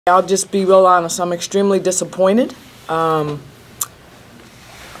I'll just be real honest. I'm extremely disappointed. I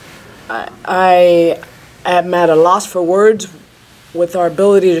am at a loss for words with our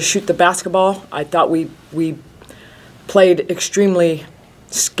ability to shoot the basketball. I thought we played extremely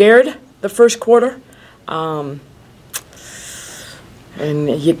scared the first quarter. And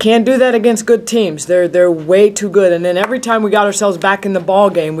you can't do that against good teams. They're way too good. And then every time we got ourselves back in the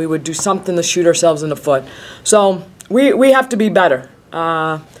ball game, we would do something to shoot ourselves in the foot. So we have to be better,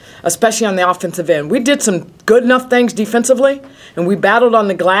 especially on the offensive end. We did some good enough things defensively, and we battled on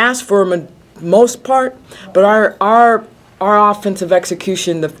the glass for the most part. But our offensive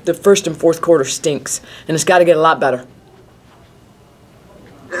execution, the first and fourth quarter stinks, and it's got to get a lot better.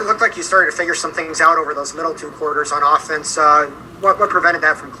 It looked like you started to figure some things out over those middle two quarters on offense. What prevented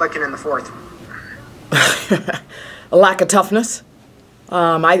that from clicking in the fourth? A lack of toughness.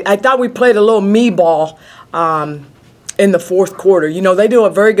 I thought we played a little me ball in the fourth quarter. You know, they do a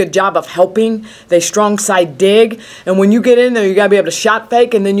very good job of helping. They strong side dig, and when you get in there, you got to be able to shot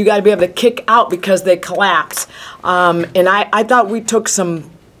fake, and then you got to be able to kick out because they collapse. And I thought we took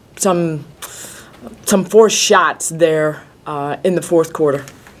some forced shots there in the fourth quarter.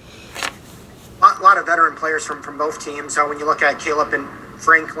 A lot of veteran players from both teams. When you look at Caleb and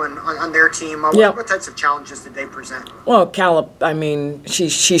Franklin on their team, what types of challenges did they present? Well, Caleb, I mean,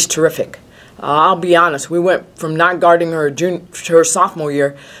 she's terrific. I'll be honest. We went from not guarding her her sophomore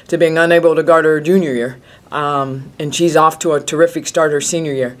year to being unable to guard her junior year, and she's off to a terrific start her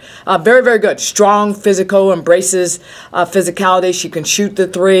senior year. Very, very good. Strong, physical, embraces physicality. She can shoot the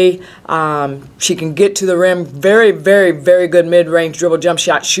three. She can get to the rim. Very, very, very good mid-range dribble jump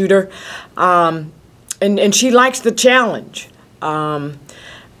shot shooter, and she likes the challenge.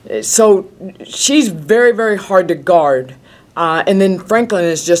 So she's very, very hard to guard. And then Franklin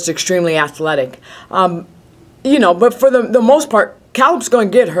is just extremely athletic. You know, but for the most part, Caleb's going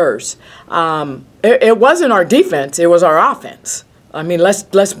to get hers. It wasn't our defense, it was our offense. I mean,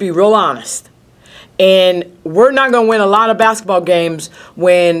 let's be real honest. And we're not going to win a lot of basketball games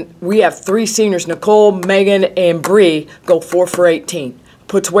when we have three seniors, Nicole, Megan, and Bree, go 4 for 18.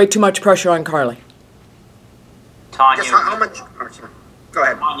 Puts way too much pressure on Carly. Tanya, how much? Go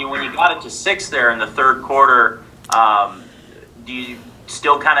ahead. Tanya, when you got it to 6 there in the third quarter, do you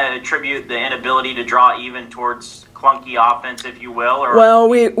still kind of attribute the inability to draw even towards clunky offense, if you will? Or well,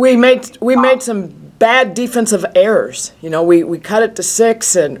 we made some bad defensive errors. You know, we cut it to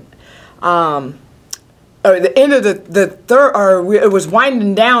 6, and at the end of the third, or it was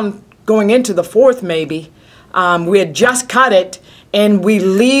winding down going into the fourth maybe. We had just cut it, and we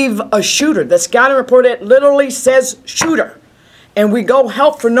leave a shooter. The scouting report, it literally says shooter. And we go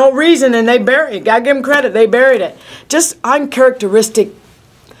help for no reason, and they bury it. Gotta give them credit. They buried it. Just uncharacteristic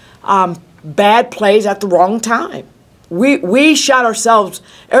bad plays at the wrong time. We shot ourselves.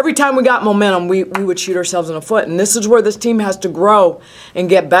 Every time we got momentum, we would shoot ourselves in the foot. And this is where this team has to grow and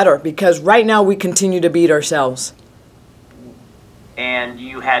get better, because right now we continue to beat ourselves. And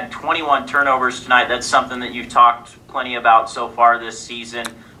you had 21 turnovers tonight. That's something that you've talked plenty about so far this season.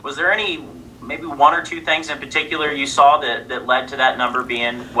 Was there maybe one or two things in particular you saw that led to that number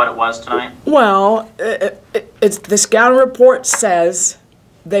being what it was tonight? Well, it's the scouting report says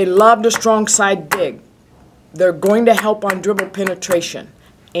they loved a strong side dig. They're going to help on dribble penetration,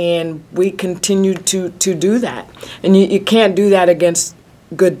 and we continue to do that. And you can't do that against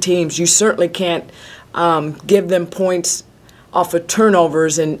good teams. You certainly can't give them points off of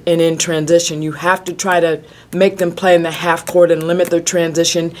turnovers and in transition. You have to try to make them play in the half court and limit their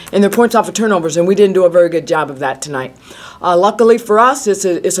transition and their points off of turnovers, and we didn't do a very good job of that tonight. Luckily for us, it's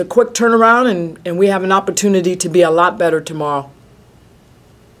a quick turnaround, and we have an opportunity to be a lot better tomorrow.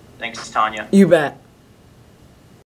 Thanks, Tanya. You bet.